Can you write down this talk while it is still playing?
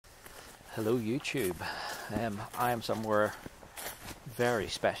Hello YouTube. I am somewhere very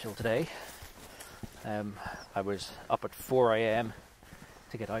special today. I was up at 4 AM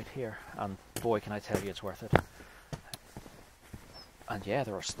to get out here, and boy can I tell you it's worth it. And yeah,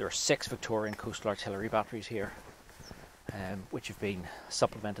 there are 6 Victorian coastal artillery batteries here, which have been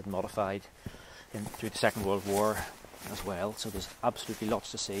supplemented and modified through the Second World War as well, so there's absolutely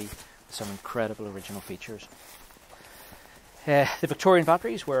lots to see, some incredible original features. The Victorian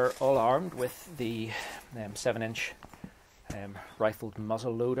batteries were all armed with the 7-inch rifled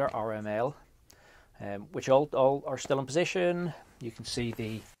muzzle-loader RML, which all are still in position. You can see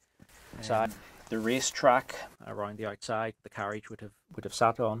the race track around the outside the carriage would have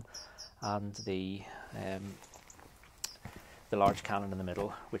sat on, and the large cannon in the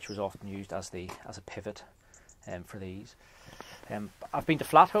middle, which was often used as a pivot for these. I've been to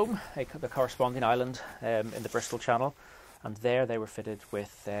Flatholm, the corresponding island in the Bristol Channel, and there they were fitted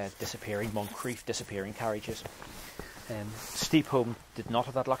with Moncrief disappearing carriages. Steep Holm did not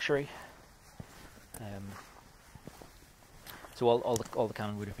have that luxury, so all the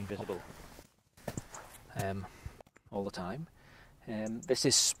cannon would have been visible all the time. This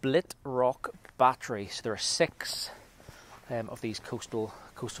is split rock battery, so there are 6 of these coastal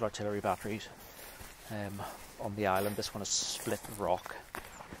artillery batteries on the island. This one is split rock.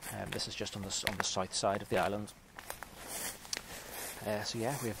 This is just on the south side of the island. So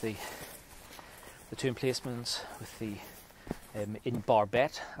yeah, we have the 2 emplacements with the in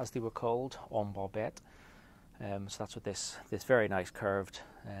barbette, as they were called, en barbette. So that's what this very nice curved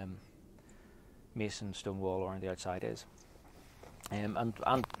mason stone wall around the outside is, and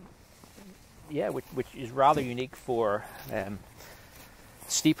yeah, which is rather unique for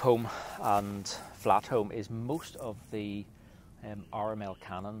Steep Holm and Flatholm, is most of the RML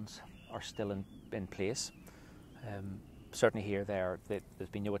cannons are still in place. Certainly here, there's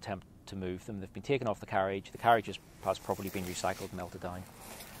been no attempt to move them. They've been taken off the carriage. The carriage has probably been recycled and melted down,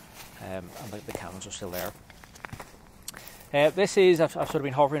 and the cannons are still there. This is, I've sort of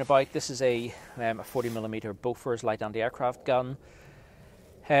been hovering about, this is a 40mm Bofors light anti-aircraft gun.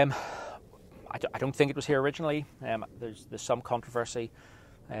 I don't think it was here originally. There's some controversy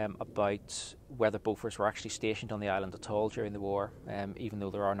about whether Bofors were actually stationed on the island at all during the war, even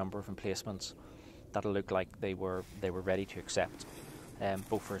though there are a number of emplacements that'll look like they were ready to accept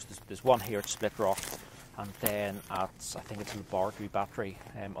Bofors. There's one here at Split Rock, and then at, I think it's Laboratory Battery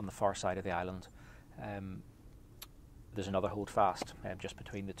on the far side of the island. There's another holdfast just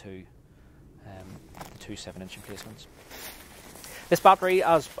between the two 7-inch emplacements. This battery,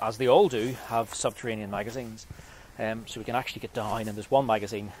 as they all do, have subterranean magazines, so we can actually get down, and there's 1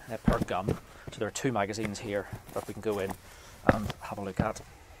 magazine per gun, so there are 2 magazines here that we can go in and have a look at.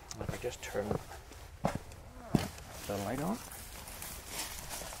 If I just turn the light on,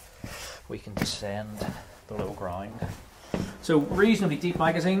 we can descend below ground. So reasonably deep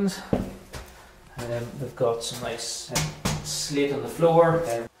magazines. They've got some nice slate on the floor,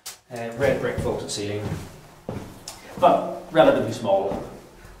 red brick vaulted ceiling, but relatively small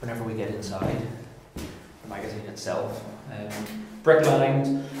whenever we get inside the magazine itself. Brick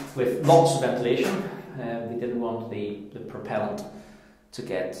lined with lots of ventilation. We didn't want the propellant to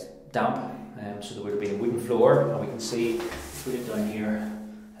get damp, so there would have been a wooden floor, and we can see, if we look down here,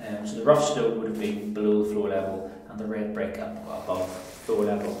 so the rough stone would have been below floor level and the red brick above floor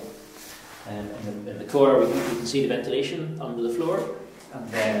level. In the corner we can see the ventilation under the floor, and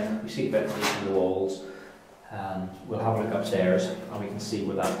then we see the ventilation in the walls, and we'll have a look upstairs and we can see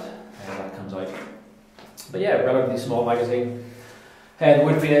where that comes out. But yeah, relatively small magazine. There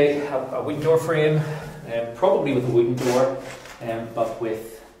would be a wooden door frame, probably with a wooden door, but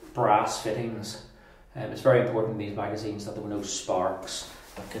with brass fittings. It's very important in these magazines that there were no sparks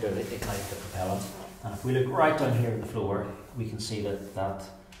that could ignite the propellant. And if we look right down here on the floor, we can see that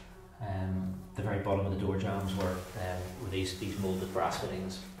the very bottom of the door jambs were these moulded brass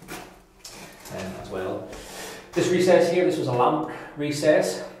fittings as well. This recess here, this was a lamp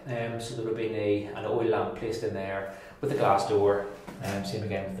recess, so there would have been an oil lamp placed in there with a glass door, same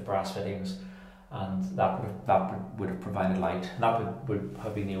again with the brass fittings, and that would have provided light. And that would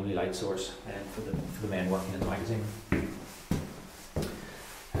have been the only light source for the men working in the magazine.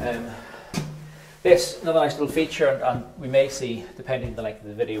 This, another nice little feature, and we may see, depending on the length of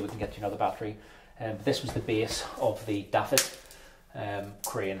the video, we can get to another battery. This was the base of the Daffit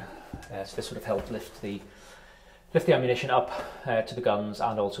crane, so this would have helped lift the ammunition up to the guns,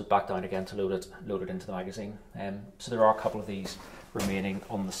 and also back down again to load it into the magazine. So there are a couple of these remaining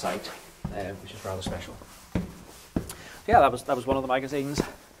on the site, which is rather special. Yeah, that was one of the magazines,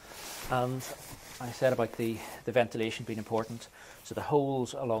 and I said about the ventilation being important. So the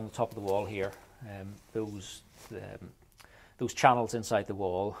holes along the top of the wall here, those channels inside the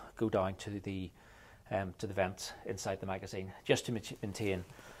wall go down to the vent inside the magazine, just to maintain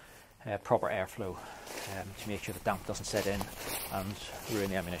proper airflow, to make sure the damp doesn't set in and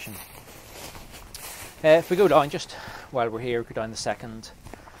ruin the ammunition. If we go down, just while we're here, go down the second,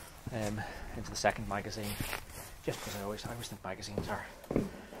 into the second magazine, just because I always think magazines are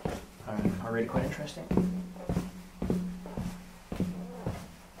really quite interesting.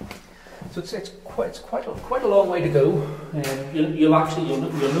 So it's quite a long way to go. You'll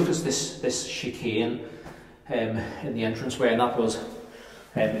notice this chicane in the entranceway, and that was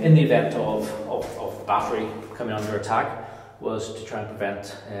in the event of the battery coming under attack, was to try and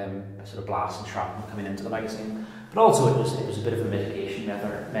prevent a sort of blast and shrapnel coming into the magazine. But also it was a bit of a mitigation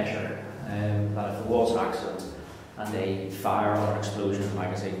measure that if there was an accident and a fire or an explosion in the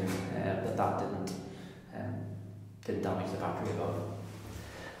magazine, that didn't damage the battery above.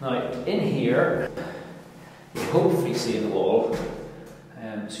 Now in here, you'll hopefully see in the wall,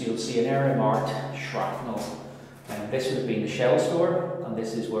 so you'll see an area marked shrapnel. This would have been the shell store, and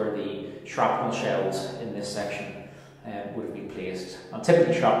this is where the shrapnel shells in this section would have been placed. And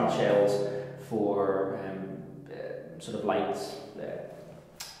typically shrapnel shells for sort of light,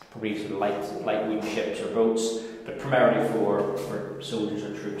 probably sort of light wooden ships or boats, but primarily for soldiers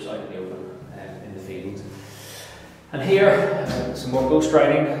or troops out in the open in the field. And here, some more ghost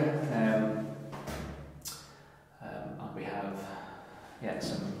writing, and we have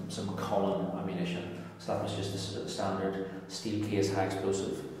some common ammunition. So that was just the sort of standard steel case high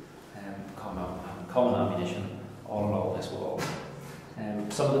explosive common ammunition all along this wall.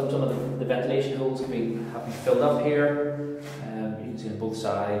 Some of the ventilation holes have been filled up here. You can see on both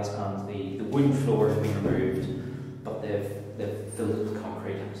sides, and the wooden floor has been removed, but they've filled it with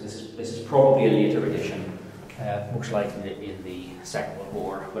concrete. So this is probably a later addition, most likely in the Second World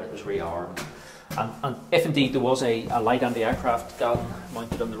War, when it was rearmed. And if indeed there was a light anti-aircraft gun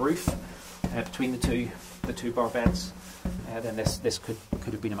mounted on the roof between the two barbettes, then this could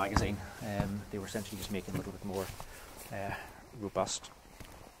have been a magazine. They were essentially just making it a little bit more robust.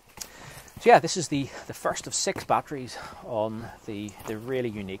 So yeah, this is the first of 6 batteries on the really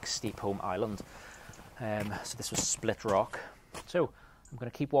unique Steep Holm Island. So this was split rock. So I'm going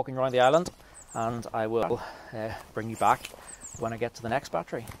to keep walking around the island, and I will bring you back when I get to the next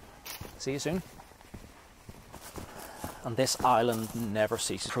battery. See you soon. And this island never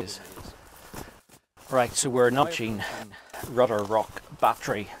ceases. Right, so we're now reaching Rudder Rock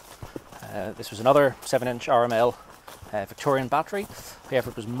Battery. This was another 7-inch RML Victorian battery. However,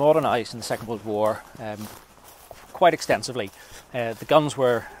 it was modernised in the Second World War quite extensively. The guns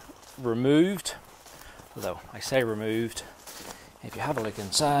were removed, although I say removed, if you have a look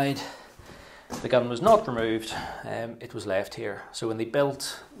inside, the gun was not removed, it was left here. So when they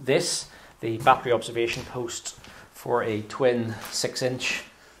built this, the battery observation post for a twin 6-inch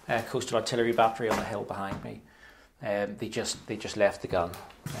coastal artillery battery on the hill behind me, they just left the gun.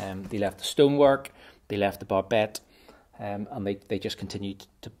 They left the stonework, they left the barbette, and they just continued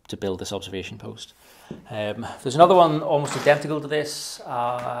to build this observation post. There's another one almost identical to this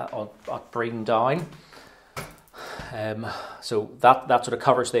at Breedon Down. So that sort of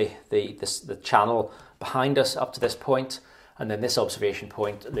covers the channel behind us up to this point, and then this observation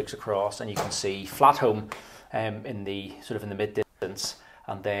point looks across, and you can see Flatholm in the mid distance,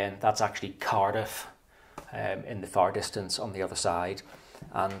 and then that's actually Cardiff in the far distance on the other side,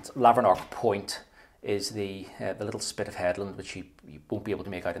 and Lavernock Point is the little spit of headland which you won't be able to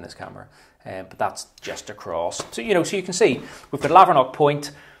make out in this camera, but that's just across. So so you can see we've got Lavernock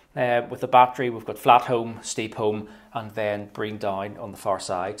Point with the battery, we've got Flatholm, Steep Holm, and then Breedon Down on the far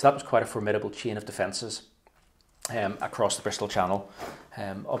side. So that was quite a formidable chain of defences across the Bristol Channel.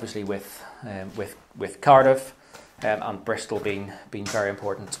 Obviously with Cardiff and Bristol being very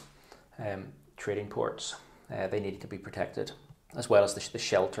important trading ports, they needed to be protected, as well as the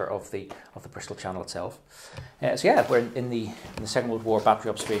shelter of the Bristol Channel itself. So yeah, we're in the Second World War battery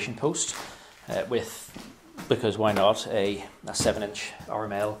observation post because why not, a 7-inch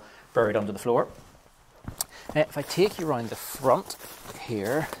RML buried under the floor. If I take you around the front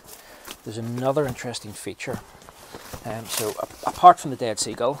here, there's another interesting feature. So apart from the dead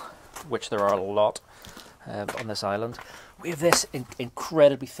seagull, which there are a lot on this island, we have this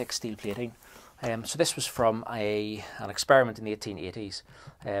incredibly thick steel plating. So this was from an experiment in the 1880s,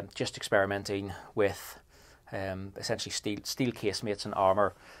 just experimenting with essentially steel casemates and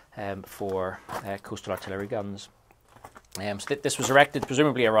armour for coastal artillery guns. So this was erected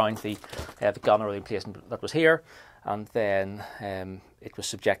presumably around the gun or the emplacement that was here, and then it was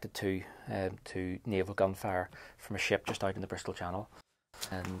subjected to naval gunfire from a ship just out in the Bristol Channel.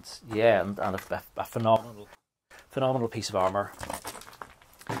 And yeah, and a phenomenal piece of armour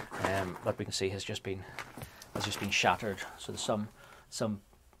that we can see has just been shattered. So there's some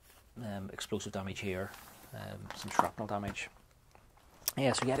explosive damage here, some shrapnel damage.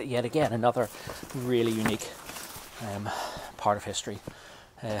 Yeah, so yet again another really unique part of history.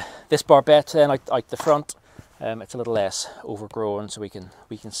 This barbette then out the front, it's a little less overgrown, so we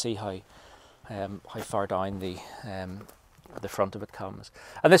can see how far down the front of it comes.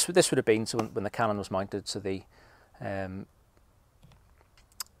 And this would have been so when the cannon was mounted, so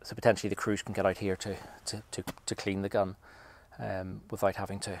so potentially the crews can get out here to clean the gun without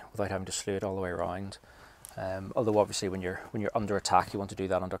having to slew it all the way around. Although obviously when you're under attack, you want to do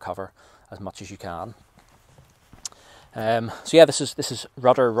that under cover as much as you can. So yeah, this is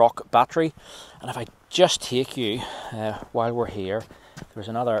Rudder Rock Battery, and if I just take you while we're here, there's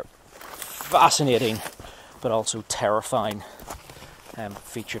another fascinating but also terrifying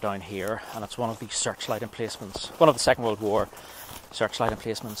feature down here, and it's one of the searchlight emplacements, one of the Second World War searchlight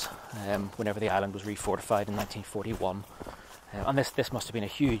emplacements, whenever the island was refortified in 1941. And this must have been a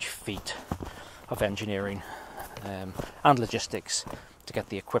huge feat of engineering and logistics to get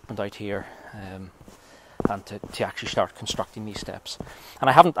the equipment out here and to actually start constructing these steps. And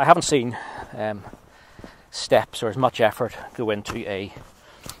I haven't seen steps or as much effort go into a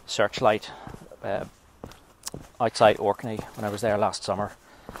searchlight outside Orkney when I was there last summer.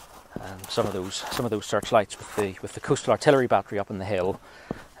 Some of those searchlights with the coastal artillery battery up in the hill,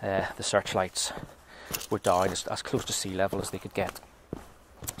 the searchlights were down as close to sea level as they could get.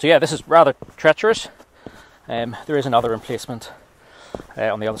 So yeah, this is rather treacherous. There is another emplacement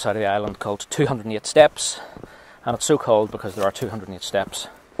on the other side of the island called 208 Steps, and it's so called because there are 208 steps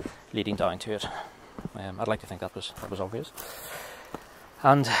leading down to it. I'd like to think that was obvious.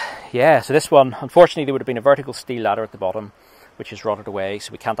 And yeah, so this one, unfortunately, there would have been a vertical steel ladder at the bottom, which is rotted away,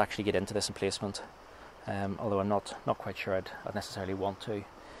 so we can't actually get into this emplacement. Although I'm not quite sure I'd necessarily want to.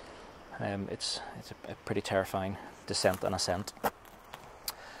 It's a pretty terrifying descent and ascent.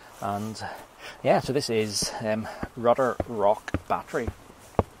 And yeah, so this is Rudder Rock Battery.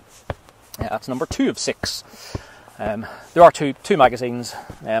 That's number 2 of 6. There are two magazines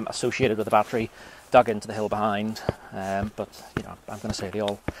associated with the battery, dug into the hill behind, but you know, I'm going to say they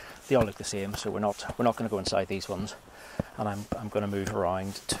all look the same, so we're not going to go inside these ones, and I'm going to move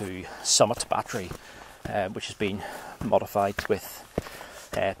around to Summit Battery, which has been modified with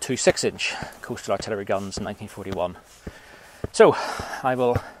 2 6-inch coastal artillery guns in 1941. So I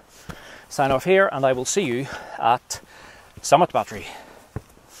will sign off here, and I will see you at Summit Battery.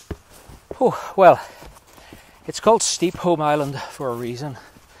 Oh, well, it's called Steep Holm Island for a reason.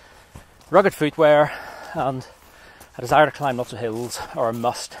 Rugged footwear and a desire to climb lots of hills are a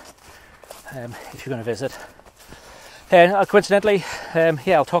must if you're going to visit. Coincidentally,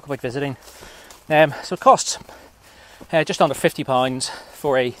 yeah, I'll talk about visiting. So it costs just under £50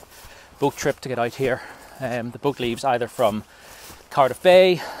 for a boat trip to get out here. The boat leaves either from Cardiff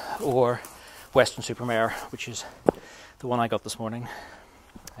Bay or Weston-Super-Mare, which is the one I got this morning.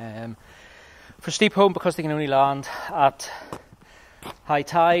 For Steep Holm, because they can only land at high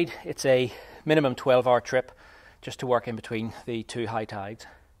tide, it's a minimum 12-hour trip just to work in between the 2 high tides.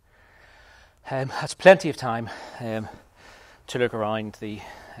 That's plenty of time to look around the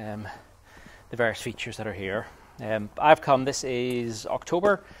various features that are here. I've come, this is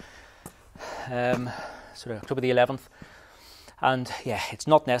October, sort of October the 11th, and yeah, it's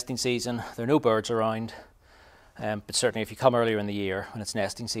not nesting season, there are no birds around, but certainly if you come earlier in the year when it's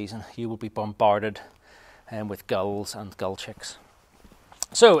nesting season, you will be bombarded with gulls and gull chicks.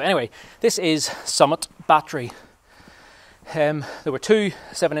 So anyway, this is Summit Battery. There were 2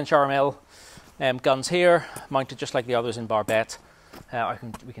 7-inch RML guns here, mounted just like the others in Barbette.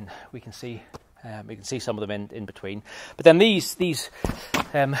 We can see some of them in between. But then these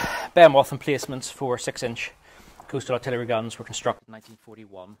behemoth emplacements for 6-inch coastal artillery guns were constructed in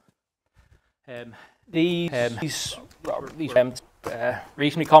 1941. These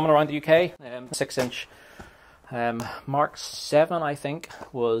reasonably common around the UK. 6-inch Mark 7, I think,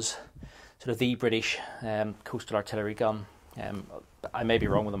 was sort of the British coastal artillery gun. I may be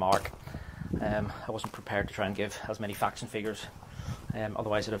wrong with the mark. I wasn't prepared to try and give as many facts and figures.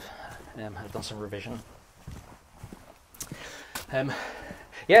 Otherwise, I'd have done some revision.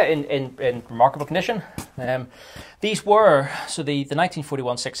 Yeah, in remarkable condition. These were, so the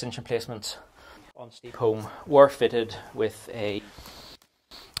 1941 6-inch emplacements on Steep Holm were fitted with a,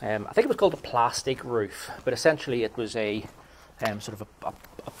 I think it was called a plastic roof, but essentially it was a sort of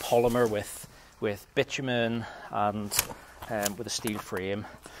a polymer with with bitumen and with a steel frame,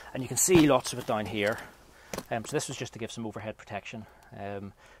 and you can see lots of it down here. So this was just to give some overhead protection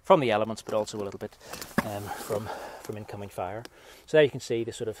from the elements, but also a little bit from incoming fire. So there you can see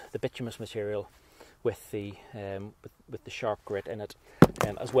the sort of the bituminous material with the sharp grit in it,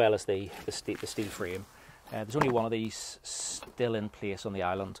 as well as the steel frame. There's only one of these still in place on the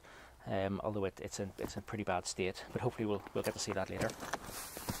island, although it's in pretty bad state. But hopefully we'll get to see that later.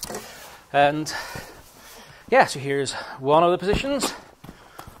 And yeah, so here's one of the positions.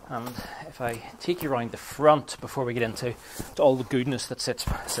 And if I take you around the front before we get into all the goodness that sits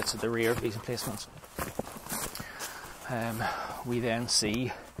at the rear of these emplacements, we then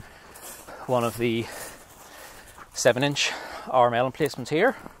see one of the 7-inch RML emplacements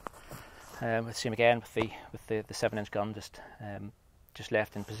here. Same again with the 7-inch gun just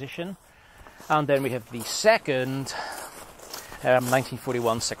left in position, and then we have the second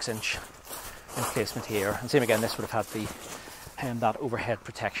 1941 6-inch emplacement here, and same again. This would have had that overhead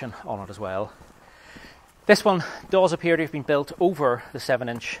protection on it as well. This one does appear to have been built over the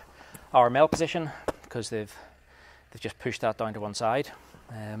 7-inch RML position because they've just pushed that down to one side.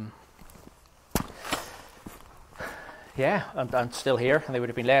 Yeah, and still here, and they would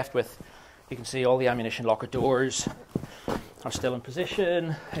have been left with, you can see all the ammunition locker doors are still in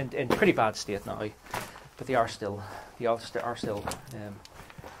position, in pretty bad state now, but they are still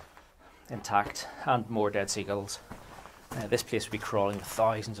intact, and more dead seagulls. This place would be crawling with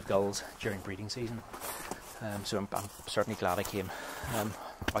thousands of gulls during breeding season, so I'm certainly glad I came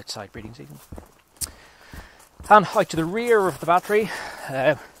outside breeding season. And out to the rear of the battery,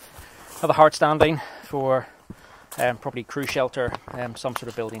 another hard standing for probably crew shelter, some sort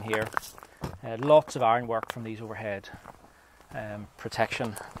of building here. Lots of ironwork from these overhead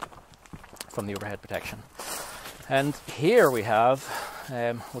protection, from the overhead protection. And here we have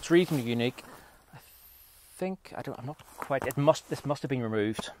what's reasonably unique. I'm not quite. This must have been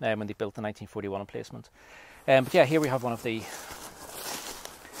removed when they built the 1941 emplacement. But yeah, here we have one of the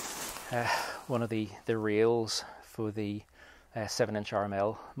rails for the 7-inch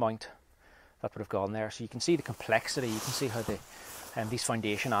RML mount that would have gone there. So you can see the complexity. You can see how these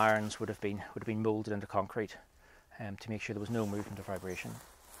foundation irons would have been moulded into concrete to make sure there was no movement or vibration.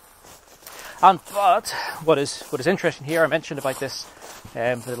 But what is interesting here, I mentioned about this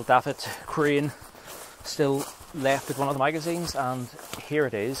little Daffit crane still left with one of the magazines, and here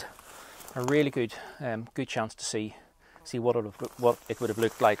it is. A really good chance to see what it would have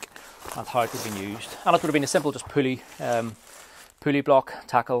looked like and how it would have been used. And it would have been a simple just pulley block,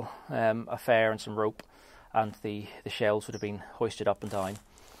 tackle affair, and some rope, and the shells would have been hoisted up and down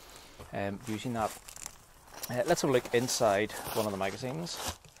using that. Let's have a look inside one of the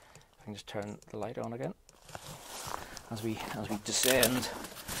magazines. I can just turn the light on again as we descend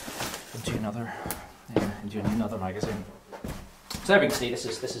into another magazine. So there we can see this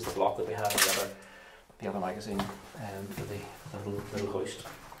is the block that we had in the other magazine for the little hoist,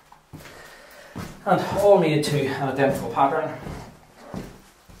 and all made into an identical pattern.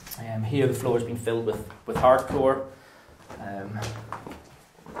 Here the floor has been filled with hard floor.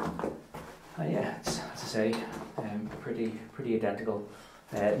 Yeah, it's, as I say, pretty identical.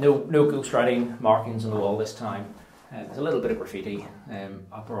 No ghost writing markings on the wall this time. There's a little bit of graffiti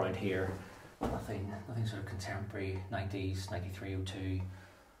up around here. Nothing sort of contemporary 90s, 93, 02,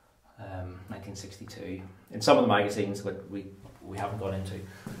 1962. In some of the magazines that we haven't gone into,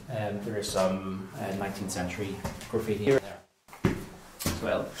 there is some 19th century graffiti here there as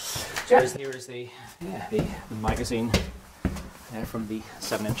well. So here is the magazine from the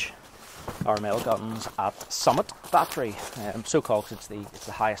 7-inch RML guns at Summit Battery, so called because it's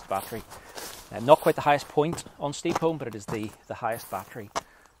the highest battery. Not quite the highest point on Steep Holm, but it is the highest battery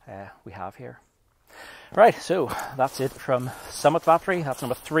we have here. Right, so that's it from Summit Battery. That's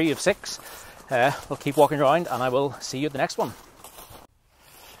number 3 of 6. We'll keep walking around, and I will see you at the next one.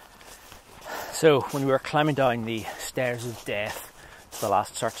 So when we were climbing down the stairs of death to the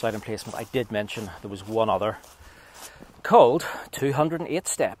last searchlight emplacement, I did mention there was one other called 208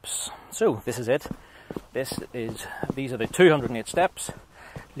 steps. So this is it. These are the 208 steps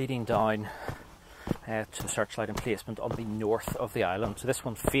leading down to the searchlight emplacement on the north of the island. So this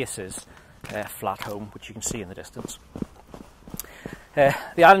one faces Flatholm, which you can see in the distance.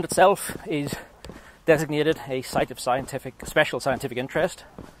 The island itself is designated a site of special scientific interest.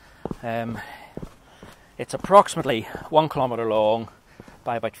 It's approximately 1 kilometre long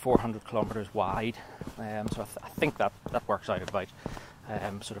by about 400 kilometres wide. So I think that works out at about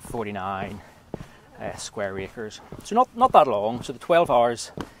sort of 49 square acres. So not that long. So the 12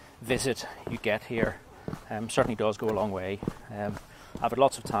 hours visit you get here certainly does go a long way. I've had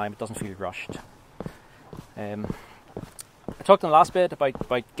lots of time, it doesn't feel rushed. I talked in the last bit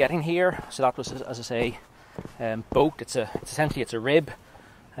about getting here, so that was, as I say, boat. It's essentially a rib,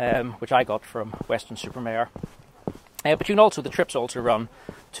 which I got from Weston-Super-Mare. But you can also, the trips also run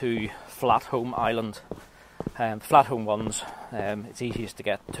to Steep Holm Island. Flat Home ones, it's easiest to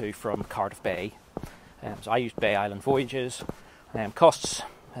get to from Cardiff Bay. So I used Bay Island voyages. Costs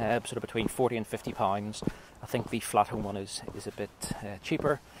sort of between £40 and £50. I think the Flat Home one is a bit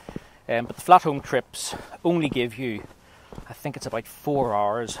cheaper. But the Flat Home trips only give you, I think it's about 4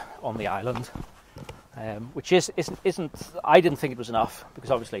 hours on the island, which isn't. I didn't think it was enough,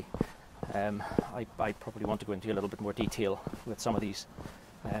 because obviously I probably want to go into a little bit more detail with some of these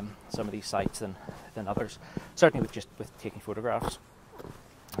sites than others. Certainly with taking photographs.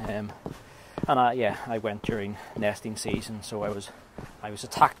 And I went during nesting season, so I was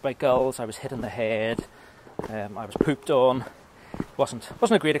attacked by gulls. I was hit in the head. I was pooped on. Wasn't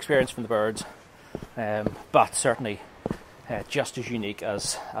a great experience from the birds, but certainly just as unique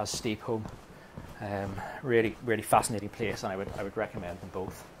as Steep Holm. Really fascinating place, and I would recommend them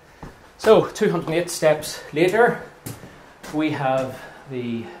both. So 208 steps later, we have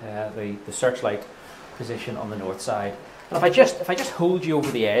the searchlight position on the north side. And if I just hold you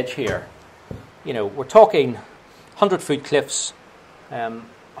over the edge here, you know, we're talking 100-foot cliffs. How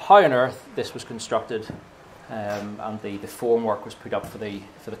on earth this was constructed, and the formwork was put up for the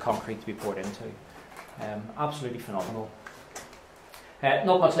concrete to be poured into. Absolutely phenomenal.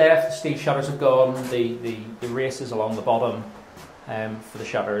 Not much left. The steel shutters have gone. The races along the bottom for the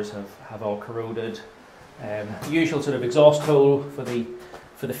shutters have all corroded. Usual sort of exhaust hole for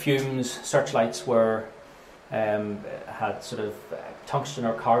the fumes. Searchlights had sort of tungsten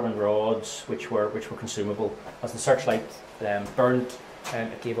or carbon rods which were consumable. As the searchlight burned,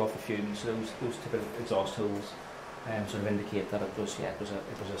 it gave off the fumes. So those typical exhaust holes sort of indicate that it was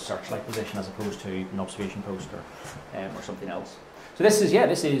a searchlight position as opposed to an observation post or something else. So this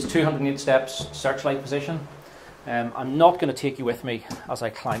is 208 steps searchlight position. I'm not going to take you with me as I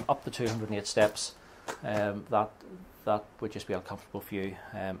climb up the 208 steps. That would just be uncomfortable for you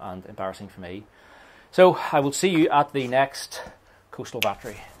and embarrassing for me. So I will see you at the next coastal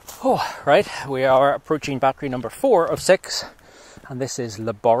battery. Oh, right, we are approaching battery number 4 of 6, and this is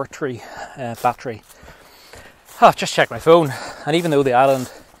laboratory battery. I've just checked my phone, and even though the island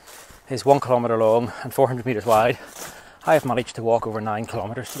is 1 kilometre long and 400 metres wide, I have managed to walk over 9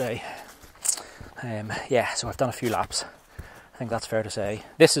 kilometres today. So I've done a few laps. I think that's fair to say.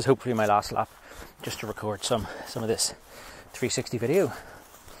 This is hopefully my last lap, just to record some of this 360 video.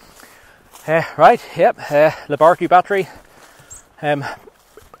 Laboratory battery.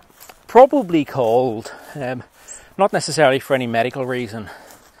 Probably called, not necessarily for any medical reason,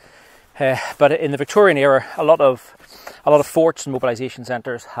 but in the Victorian era, a lot of forts and mobilisation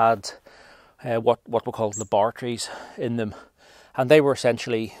centres had what were called laboratories in them, and they were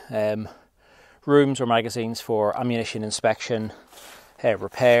essentially rooms or magazines for ammunition inspection,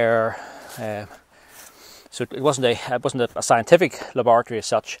 repair. So it wasn't a scientific laboratory as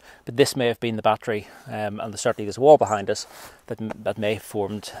such, but this may have been the battery, and certainly there's a wall behind us that may have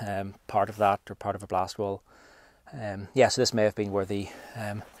formed part of that, or part of a blast wall. So this may have been where the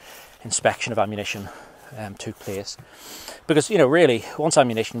inspection of ammunition took place, because really once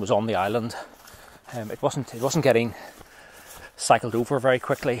ammunition was on the island, it wasn't getting cycled over very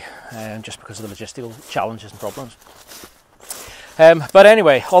quickly, just because of the logistical challenges and problems. But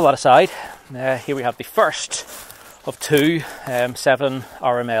anyway, all that aside, here we have the first of 2 7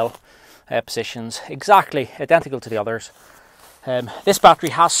 RML positions, exactly identical to the others. This battery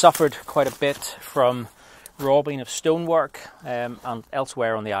has suffered quite a bit from robbing of stonework, and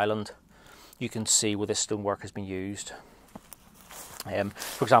elsewhere on the island you can see where this stonework has been used.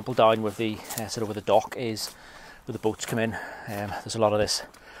 For example, down with the where the dock is, where the boats come in, there's a lot of this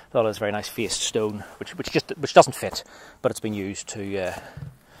very nice faced stone, which doesn't fit, but it's been used to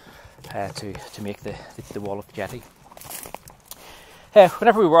make the wall of the jetty.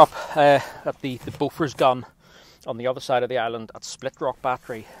 Whenever we were up at the Bofors gun on the other side of the island at Split Rock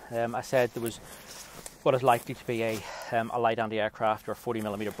Battery, I said there was what is likely to be a light anti-aircraft or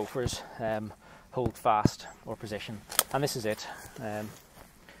 40mm Bofors hold fast or position, and this is it.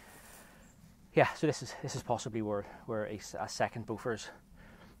 So this is possibly where a second Bofors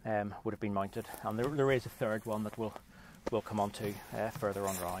would have been mounted, and there is a third one that we'll come on to further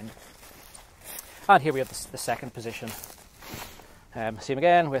on round. And here we have the second position. Same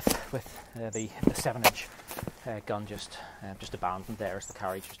again with the 7-inch gun just abandoned there as the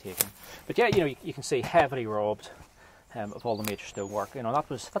carriage was taken. But you can see heavily robbed of all the major stonework.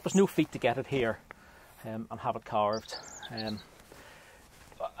 That was no feat to get it here and have it carved.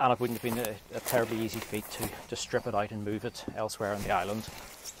 and it wouldn't have been a terribly easy feat to strip it out and move it elsewhere on the island.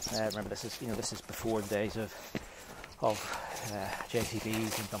 Remember, this is before the days of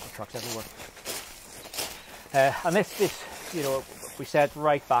JCBs and dumper trucks everywhere. And this, we said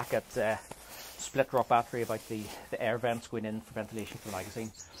right back at Split Rock Battery about the air vents going in for ventilation for the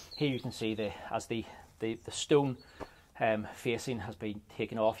magazine. Here you can see as the stone facing has been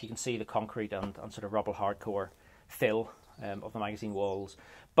taken off, you can see the concrete and sort of rubble hardcore fill of the magazine walls.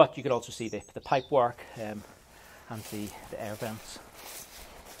 But you can also see the pipework and the air vents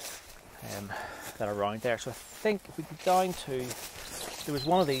that are around there. So I think if we go down to, there was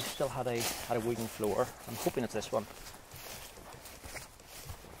one of these still had a wooden floor. I'm hoping it's this one.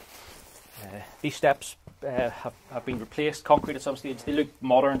 These steps have been replaced, concrete at some stage. They look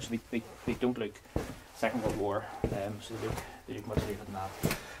modern, so they don't look Second World War, so they look much later than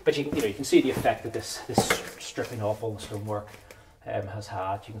that. But you can see the effect that this stripping off all the stonework has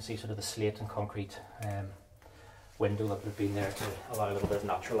had. You can see sort of the slate and concrete window that would have been there to allow a little bit of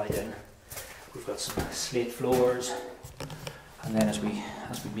natural light in. We've got some slate floors, and then as we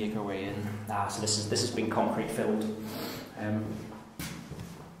make our way in, so this has been concrete filled.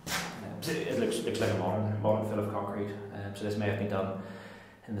 It looks like a modern fill of concrete. So this may have been done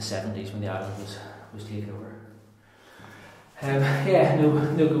in the 70s when the island was taken over.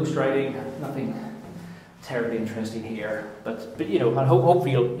 No ghost writing, nothing terribly interesting here. But and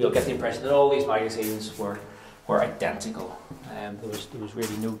hopefully you'll get the impression that all these magazines were identical. There was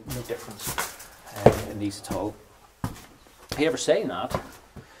really no difference in these at all. However, saying that,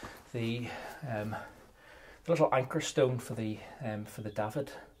 the little anchor stone for the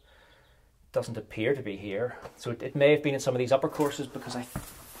davit doesn't appear to be here, so it may have been in some of these upper courses, because I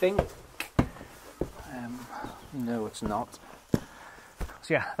think no, it's not.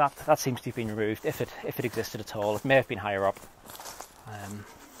 So yeah, that seems to have been removed, if it existed at all. It may have been higher up.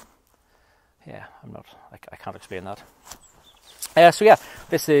 I can't explain that. So yeah,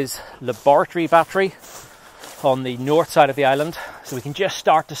 this is Laboratory Battery on the north side of the island. So we can just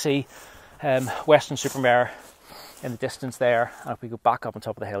start to see Weston-Super-Mare in the distance there, and if we go back up on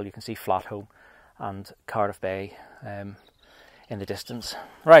top of the hill, you can see Flatholm and Cardiff Bay in the distance.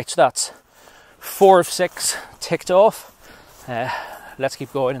 Right, so that's 4 of 6 ticked off. Let's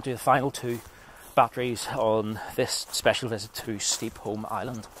keep going and do the final 2 batteries on this special visit to Steep Holm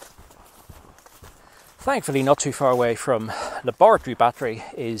Island. Thankfully, not too far away from Laboratory Battery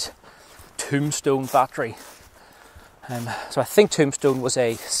is Tombstone Battery. So I think Tombstone was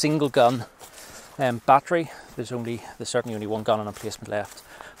a single gun battery. There's certainly only one gun on emplacement left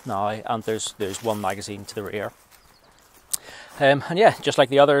now, and there's one magazine to the rear. And yeah, just like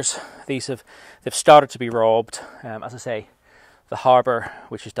the others, they've started to be robbed. As I say, the harbour,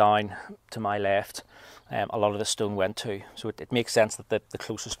 which is down to my left, a lot of the stone went to. So it makes sense that the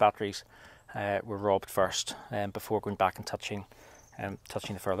closest batteries were robbed first, before going back and touching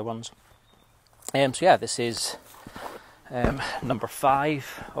the further ones. So yeah, this is number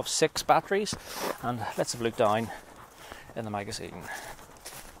 5 of 6 batteries, and let's have a look down in the magazine.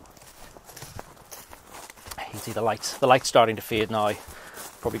 You can see the light's starting to fade now.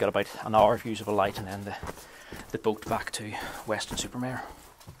 Probably got about an hour's use of a light, and then the boat back to Weston-Super-Mare.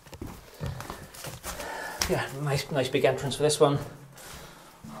 Yeah, nice big entrance for this one.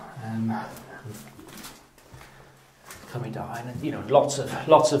 Coming down, and lots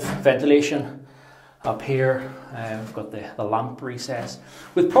of ventilation up here. We've got the lamp recess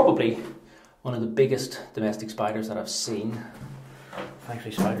with probably one of the biggest domestic spiders that I've seen.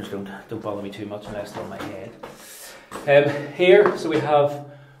 Thankfully, spiders don't bother me too much unless they're on my head. Here, so we have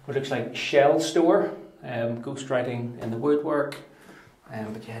what looks like shell store, ghost writing in the woodwork,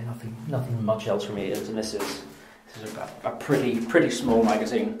 but yeah, nothing much else for me. And this is a pretty small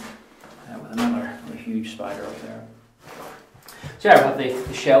magazine with another huge spider up there. So yeah, we have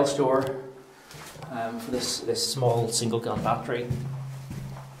the shell store for this small single gun battery.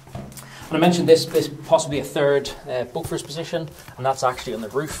 And I mentioned this possibly a third boat first position, and that's actually on the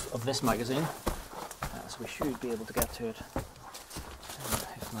roof of this magazine. So we should be able to get to it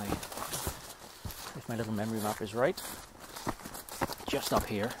if my little memory map is right. Just up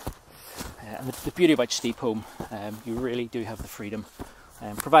here. And the beauty about Steep Holm, you really do have the freedom,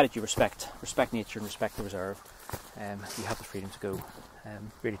 provided you respect nature and respect the reserve. You have the freedom to go,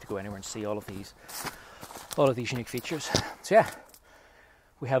 really to go anywhere and see all of these unique features. So yeah,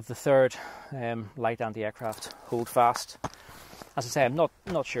 we have the third light anti-aircraft hold fast. As I say, I'm not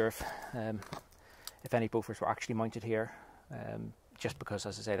sure if any Beauforts were actually mounted here, just because,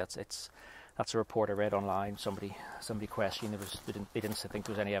 as I say, that's a report I read online. Somebody questioned they didn't think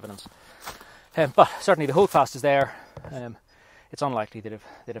there was any evidence, but certainly the hold fast is there. it's unlikely they'd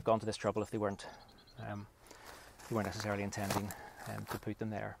have gone to this trouble if they weren't necessarily intending to put them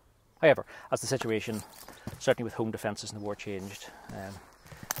there. However, as the situation, certainly with home defences in the war, changed,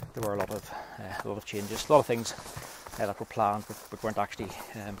 there were a lot of changes, a lot of things that were planned but weren't actually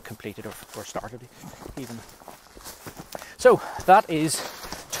completed or started even. So that is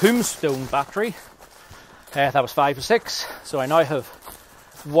Tombstone Battery. That was 5 of 6. So I now have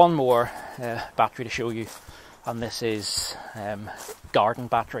one more battery to show you, and this is Garden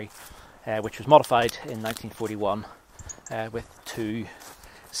Battery, which was modified in 1941 with 2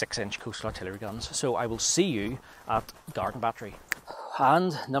 6-inch coastal artillery guns. So I will see you at Garden Battery.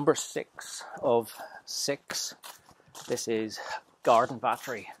 And number 6 of 6, this is Garden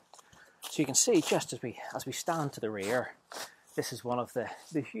Battery. So you can see, just as we stand to the rear, this is one of the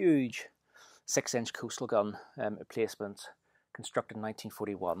huge 6-inch coastal gun emplacements constructed in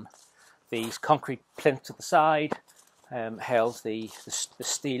 1941. These concrete plinths at the side held the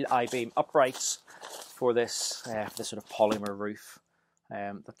steel I-beam uprights for this sort of polymer roof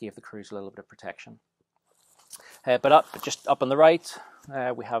that gave the crews a little bit of protection. But just up on the right,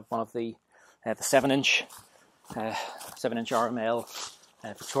 we have one of the 7-inch RML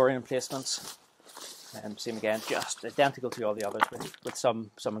Victorian emplacements. Same again, just identical to all the others, with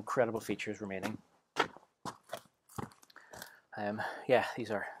some incredible features remaining. Yeah,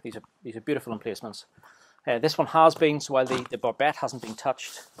 these are beautiful emplacements. This one has been, so while the barbette hasn't been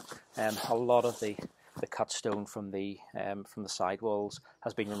touched, a lot of the cut stone from the sidewalls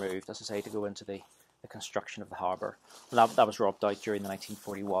has been removed, as I say, to go into the construction of the harbour. And that was robbed out during the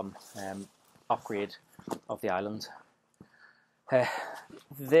 1941 upgrade of the island.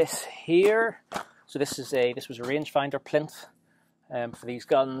 This here, so this was a rangefinder plinth for these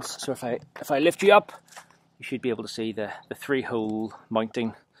guns. So if I lift you up, you should be able to see the 3-hole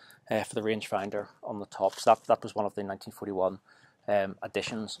mounting for the rangefinder on the top. So that was one of the 1941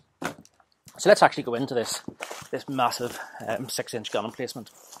 additions. So let's actually go into this massive 6-inch gun emplacement.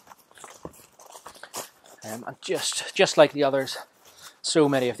 And just like the others, so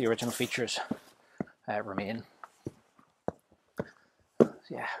many of the original features remain.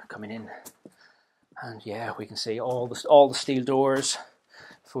 Yeah, coming in, and yeah, we can see all the steel doors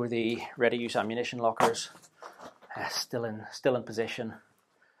for the ready-use ammunition lockers, still in position,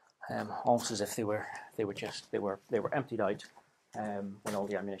 almost as if they were emptied out when all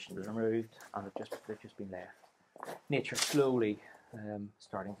the ammunition was removed, and they've just been left. Nature slowly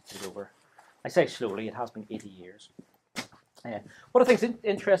starting to take over. I say slowly; it has been 80 years. One of the things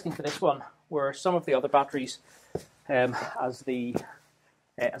interesting for this one were some of the other batteries, as the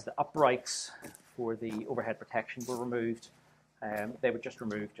uprights for the overhead protection were removed. They were just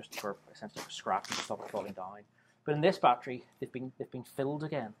removed for essentially for scrap to stop it falling down. But in this battery, they've been filled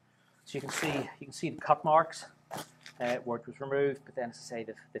again. So you can see the cut marks where it was removed, but then, as I say,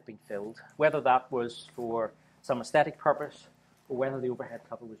 they've been filled. Whether that was for some aesthetic purpose or whether the overhead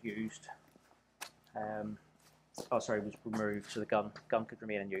cover was used, was removed so the gun could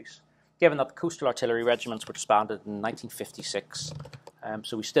remain in use. Given that the coastal artillery regiments were disbanded in 1956,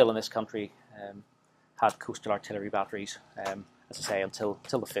 so we still in this country had coastal artillery batteries, as I say, until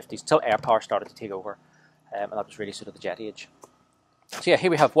the 50s, until air power started to take over, and that was really sort of the jet age. So yeah,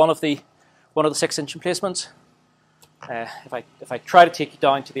 here we have one of the 6-inch emplacements. If I try to take you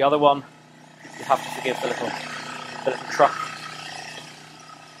down to the other one, you have to forgive the little truck.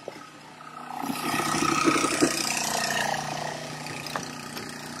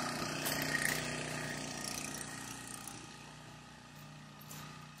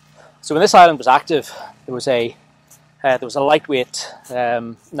 So when this island was active, there was a lightweight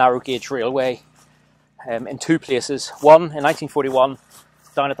narrow gauge railway in 2 places. One in 1941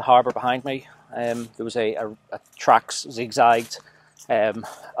 down at the harbour behind me. There was a tracks zigzagged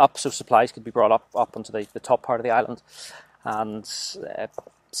up so supplies could be brought up onto the top part of the island, and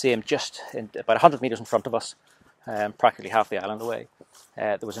same just about 100 metres in front of us, practically half the island away.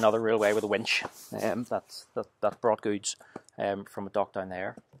 There was another railway with a winch that brought goods from a dock down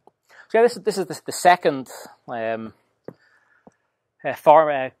there. So yeah, this is the second garden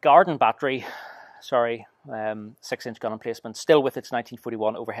battery, 6-inch gun emplacement, still with its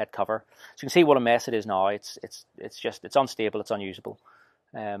 1941 overhead cover. So you can see what a mess it is now. It's unstable, it's unusable.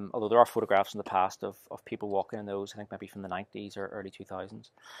 Although there are photographs in the past of people walking in those, I think maybe from the 90s or early 2000s.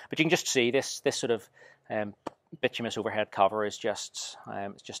 But you can just see this sort of bituminous overhead cover is it's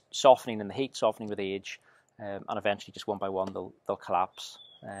just softening in the heat, softening with age, and eventually just one by one they'll collapse,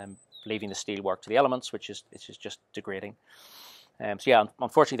 leaving the steel work to the elements, which is just degrading. So yeah,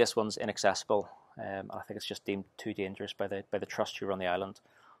 unfortunately this one's inaccessible. I think it's just deemed too dangerous by the trust who run the island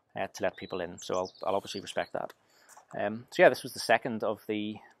to let people in. So I'll obviously respect that. So yeah, this was the second of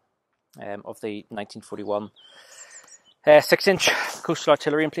the 1941 6-inch coastal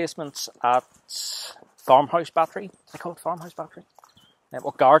artillery emplacements at Farmhouse Battery. I call it Farmhouse Battery,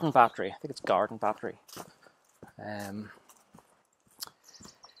 or Garden Battery. I think it's Garden Battery.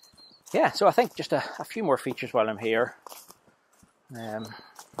 Yeah, so I think just a few more features while I'm here.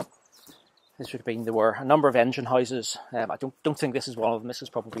 This would have been, there were a number of engine houses. I don't think this is one of them. This is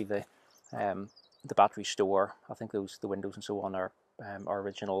probably the battery store. I think the windows and so on are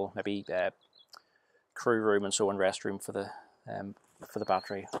original, maybe crew room and so on, restroom for the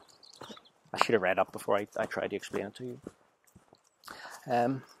battery. I should have read up before I tried to explain it to you.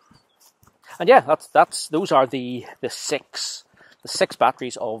 And yeah, those are the six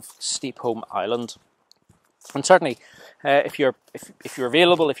batteries of Steep Holm Island. And certainly, if you're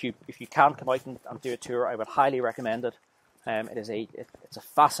available, if you can come out and do a tour, I would highly recommend it. It's a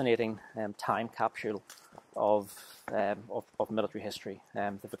fascinating time capsule of military history.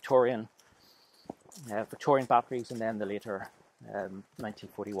 The Victorian batteries, and then the later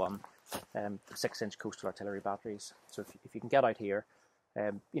 1941 6-inch coastal artillery batteries. So if you can get out here,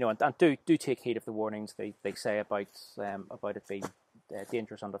 and do take heed of the warnings they say about it being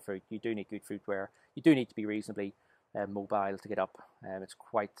dangerous underfoot. You do need good footwear. You do need to be reasonably mobile to get up. It's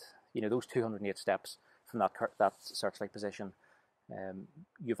quite, those 208 steps from that searchlight position.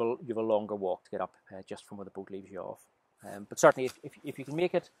 You've a longer walk to get up just from where the boat leaves you off. But certainly, if you can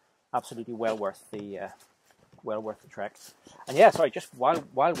make it, absolutely well worth the trek. And yeah, sorry, just while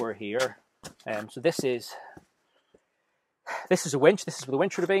we're here, so this is a winch. This is where the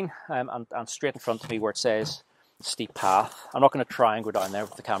winch would have been, and straight in front of me where it says steep path. I'm not going to try and go down there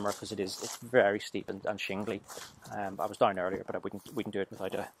with the camera because it's very steep and shingly. I was down earlier, but we can do it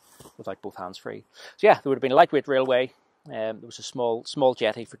without both hands free. So yeah, there would have been a lightweight railway. There was a small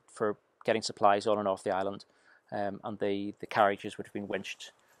jetty for getting supplies on and off the island, and the carriages would have been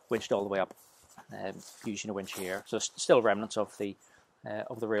winched all the way up using a winch here. So still remnants of the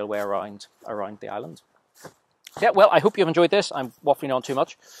railway around the island. Yeah, well, I hope you've enjoyed this. I'm waffling on too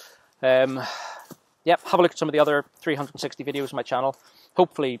much. Yeah, have a look at some of the other 360 videos on my channel.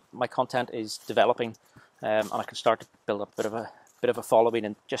 Hopefully my content is developing, and I can start to build up a bit of a following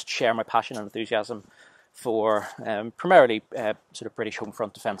and just share my passion and enthusiasm for primarily sort of British home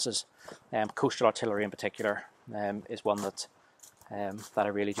front defences. Coastal artillery in particular is one that I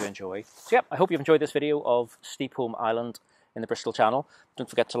really do enjoy. So yeah, I hope you've enjoyed this video of Steep Holm Island in the Bristol Channel. Don't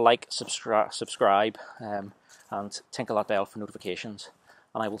forget to like, subscribe, and tinkle that bell for notifications.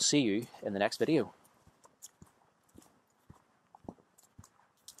 And I will see you in the next video.